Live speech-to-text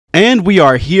And we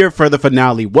are here for the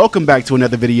finale. Welcome back to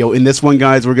another video. In this one,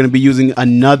 guys, we're going to be using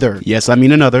another, yes, I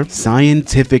mean another,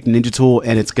 scientific ninja tool,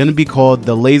 and it's going to be called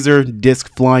the Laser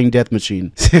Disc Flying Death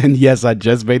Machine. And yes, I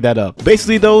just made that up.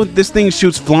 Basically, though, this thing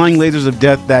shoots flying lasers of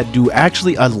death that do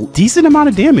actually a decent amount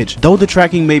of damage. Though the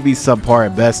tracking may be subpar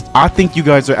at best, I think you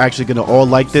guys are actually going to all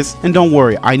like this. And don't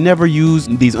worry, I never use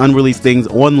these unreleased things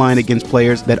online against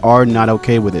players that are not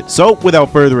okay with it. So,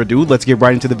 without further ado, let's get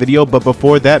right into the video. But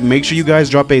before that, make sure you guys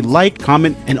drop a like,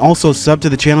 comment, and also sub to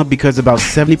the channel because about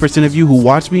 70% of you who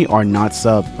watch me are not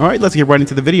sub. Alright, let's get right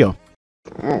into the video.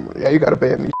 Yeah, you gotta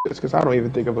ban these shits because I don't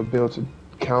even think of a build to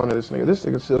counter this nigga. This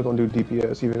nigga still gonna do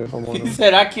DPS even if I'm on him. He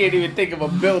said I can't even think of a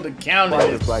build to counter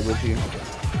this. Flag with you.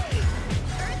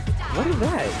 What is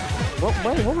that?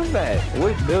 What was that?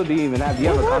 What build do you even have? Do you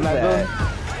have a combat build?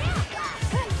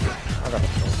 I got it.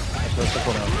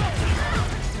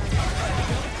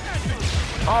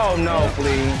 Oh no,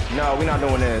 please. No, we're not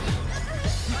doing this.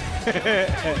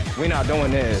 We're not doing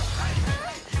this.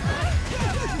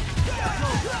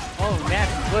 Oh,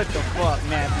 Nappy, what the fuck,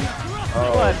 Nappy?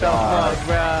 Oh, what the God. fuck,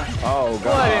 bruh? Oh,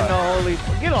 God. What in the holy...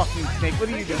 Get off me, Snake. What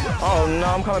are you doing? Oh, no,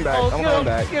 I'm coming back. I'm coming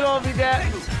back. Get off me, Dad.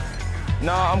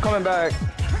 No, I'm coming back.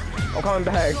 I'm coming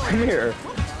back. Come here.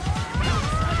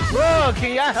 Bro,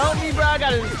 can y'all help me, bro? I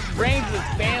got a range with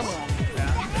spam on me, bro.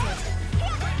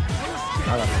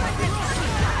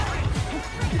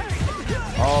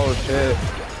 Oh, shit.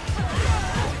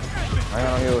 I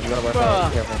got on heels. You gotta watch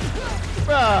out. Be careful.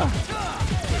 Bruh.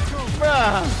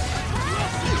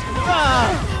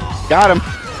 Got him.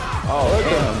 Oh, what the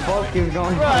fuck is going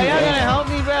on? Bro, y'all gonna help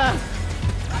me, bro?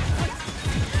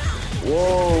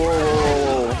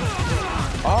 Whoa.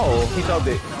 Oh, he subbed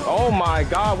it. Oh my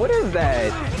God, what is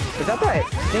that? Is that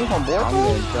thing from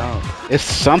Boruto? It's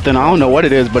something. I don't know what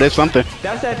it is, but it's something.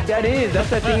 That's that thing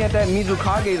that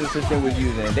Mizukage's assistant was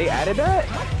using. They added that?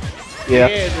 Yeah.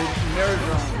 Yeah, the nerd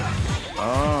drone.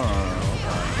 Oh,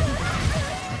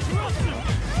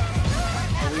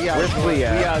 Where's Flea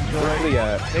at? Where's Flea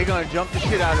at? They're gonna jump the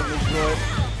shit out of me, Jordan.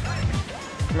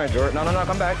 Come here, Jordan. No,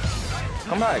 come back.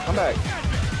 Come back.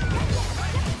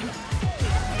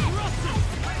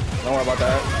 Don't worry about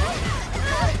that.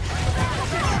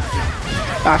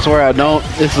 I swear I don't.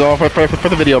 This is all for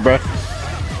the video, bro. I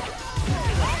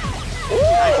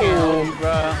can't help you,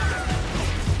 bro.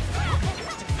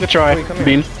 Good try, Wait, come here.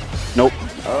 Bean. Nope.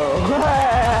 Oh.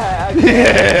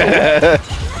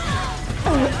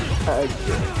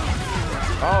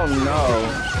 Oh no.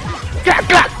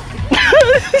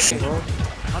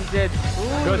 I'm dead.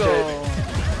 Good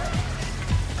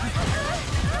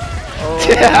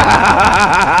shit.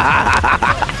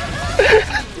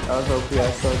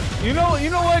 You know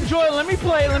what, Jordan? Let me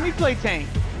play tank.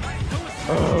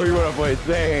 Oh, you wanna play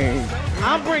thing?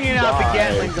 I'm bringing out the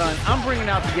Gatling gun. I'm bringing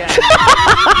out the fucking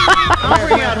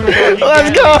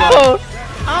Let's go. gun.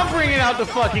 I'm bringing out the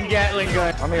fucking Gatling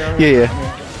gun. I'm here. Yeah.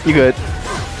 You good?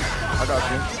 I got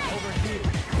you.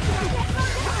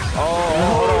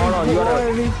 Oh, hold on. You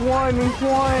gotta. He's one.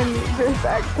 There's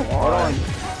back. Hold on.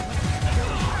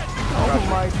 Oh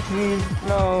my jeez,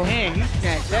 no. Man, he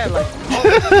snatched that like.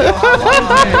 How long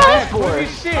does this last for? Holy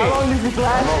shit. How long does this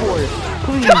last for?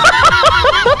 Please.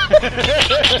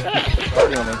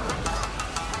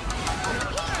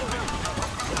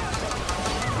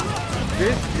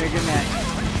 This nigga Nappy.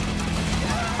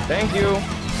 Thank you.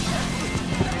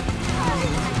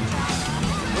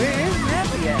 Where is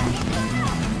Nappy at?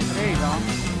 There you go.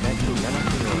 Thank you.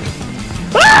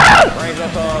 Range on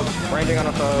sub. Ranging on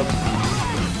a sub.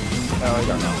 Oh, I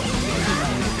don't know.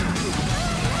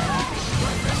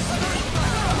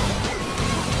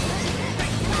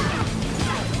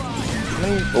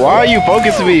 Why are you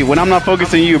focusing me when I'm not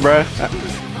focusing you, bruh?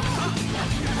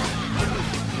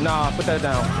 Nah, put that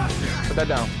down.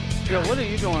 Yo, what are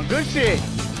you doing? Good shit.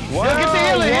 What? Yo, get the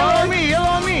healer. Heal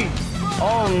on me.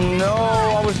 Oh no,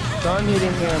 I was stun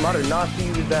hitting him. I did not see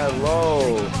you that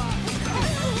low.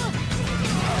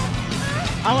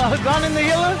 I'm hooked on in the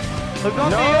healer.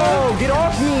 No, get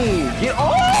off me! Get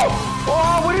off!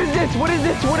 Oh, what is this? What is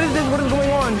going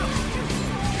on?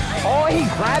 Oh, he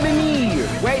grabbing me!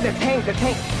 Wait, the tank!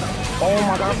 Oh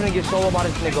my God, I'm finna get solo by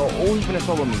this nigga. Oh, he's finna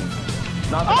solo me.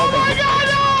 Not Oh my God,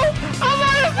 no! I'm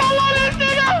gonna solo this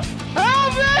nigga!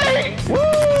 Help me!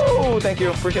 Woo! Thank you,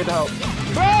 appreciate the help.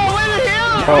 Bro, where the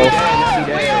healer? Oh.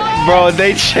 Bro,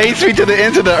 they chased me to the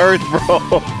end of the earth, bro.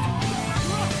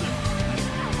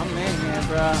 I'm in here,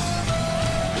 bro.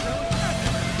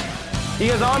 He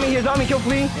is on me, kill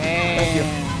Flea. Thank you.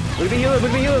 Look at the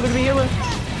healer.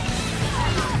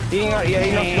 He ain't got, yeah,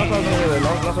 he no supposed to healer.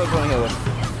 No supposed to healer.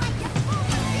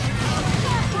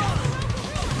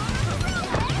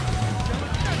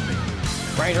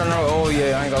 Range on Naruto. Oh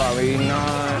yeah, I ain't gonna lie,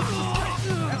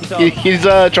 nah. He's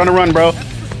trying to run, bro.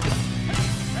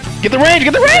 Get the range,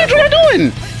 get the range. What are you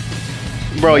doing?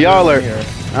 Bro, y'all are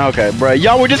okay, bro.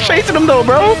 Y'all were just chasing him though,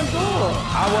 bro.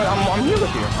 I'm here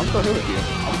with you. I'm still here with you.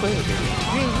 I'm still here with you.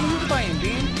 Bean, who you fighting,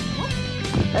 Bean?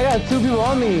 I got 2 people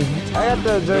on me. I got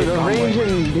the range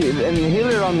and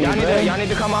healer on me. Y'all need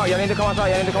to come out. Y'all need to come outside.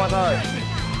 Y'all need to come outside.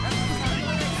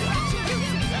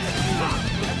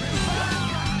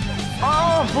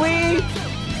 Oh, please.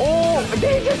 Oh,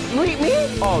 did he just sleep me?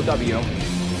 Oh, W.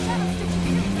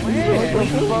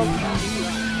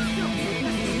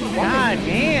 God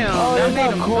damn. Oh, That that's made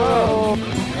not him cool.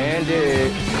 And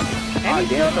it. And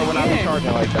he Damn, so when I be again.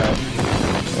 charging like that.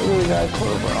 Oh, that's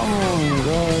cool. Oh,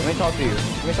 God. Let me talk to you.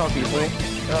 Let me talk to you, please.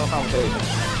 Let's have a conversation.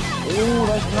 Ooh,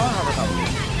 let's not have a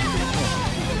conversation.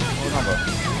 What number?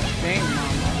 Thank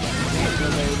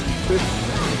mama.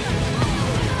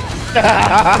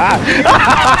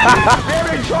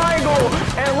 Favorite triangle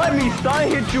and let me stun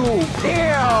hit you.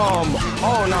 Damn.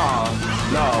 Oh no.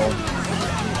 No.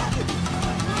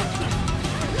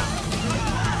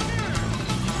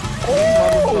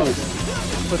 Oh.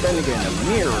 Put that nigga in the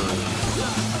mirror.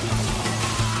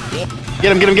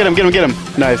 Get him, get him, get him, get him, get him.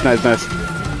 Nice, nice, nice.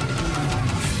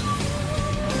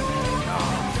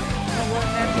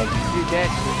 You that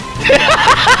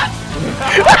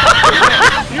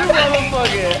You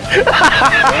motherfucker. This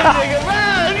nigga, bro,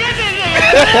 get this nigga.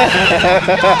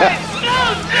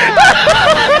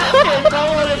 Go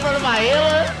on in front of my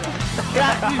healer.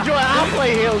 You join, I'll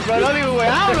play heals, bro. Don't even worry. I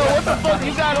don't know what the fuck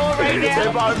you got on right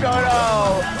now. What's going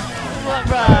on?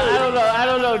 Bro, I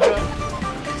don't know, Joe.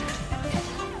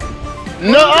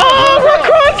 No, oh,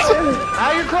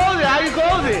 How you close it? How you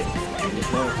close it?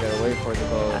 Gotta wait for it to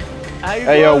go. How you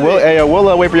hey yo, close it?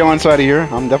 we'll wait for you on side of here.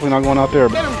 I'm definitely not going out there.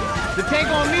 Get him. The tank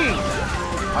on me.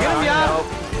 Get him, y'all.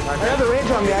 I got the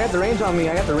range on me. I got the range on me.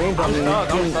 I got the range on me.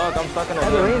 I'm stuck in a I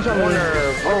have the range on me. corner.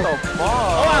 What the fuck?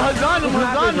 Oh, I hugged him.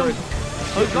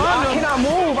 I cannot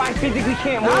move. I physically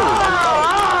can't move.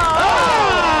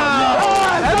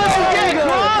 That's what you get,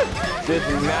 Cross. This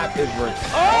map is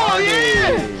retarded. Oh,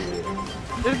 yeah.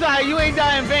 It's alright, you ain't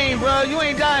dying in vain, bro. You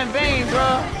ain't dying in vain, bro.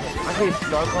 I get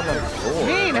stuck on the door.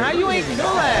 Mean, how you ain't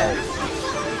kill that?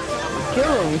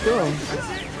 Kill him. Kill him.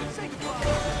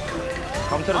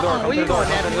 Come to the door. Come where to you the door.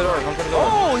 going, Come to the door. Come to the door.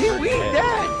 Oh, he weaved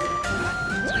that.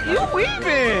 You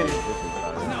weaving.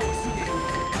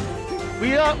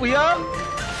 We up, we up.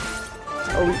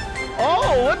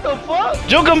 Oh, what the fuck?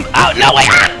 Juke him out. No way.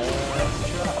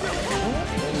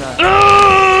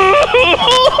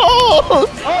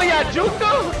 Oh, y'all juked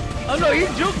him? Oh, no, he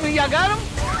juked me. Y'all got him?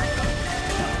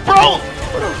 Bro.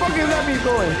 Where the fuck is that beast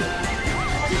going?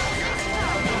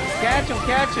 Catch him,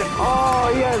 catch him.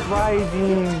 Oh, he has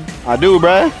rising. I do,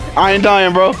 bruh. I ain't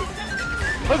dying, bro.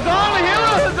 What's on the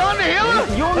healer? What's on the healer?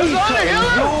 You What's need on the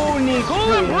healer? You need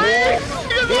Cool and breathe.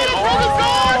 Niggas on the brother's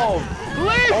gone.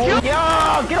 Please, kill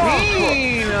Yeah, get off.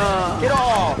 Mean. Get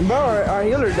off. Bro, our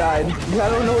healer died. I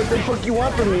don't know what the fuck you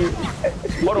want from me.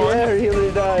 Hold on. Yeah, our healer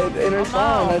died. And her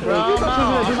spawn, I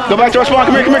think. Go back to our spawn.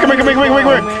 Come here.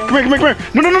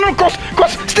 No. Cross.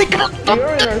 Stick. Come on.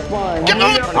 You're in our spawn. I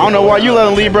don't know why you let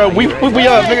him leave, bro. We up,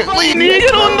 nigga. We need to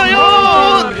get on the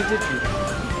yard.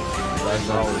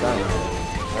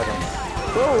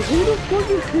 Bro, who the fuck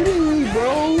is hitting me,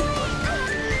 bro?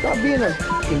 Stop being a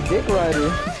fucking dick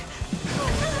rider.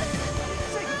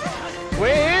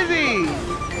 Where is he?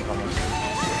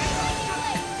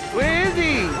 Where is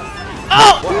he?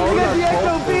 Oh! Look at the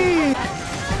XOP!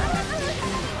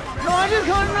 No, I just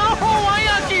don't know. Why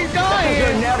y'all keep dying?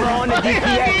 You're never on the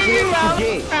DPS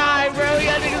shit. Cry, bro.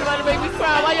 Y'all niggas about to make me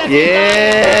cry. Why y'all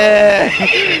Yeah.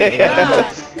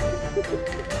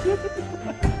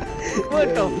 What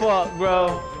the fuck, bro?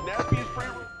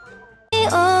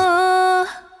 Oh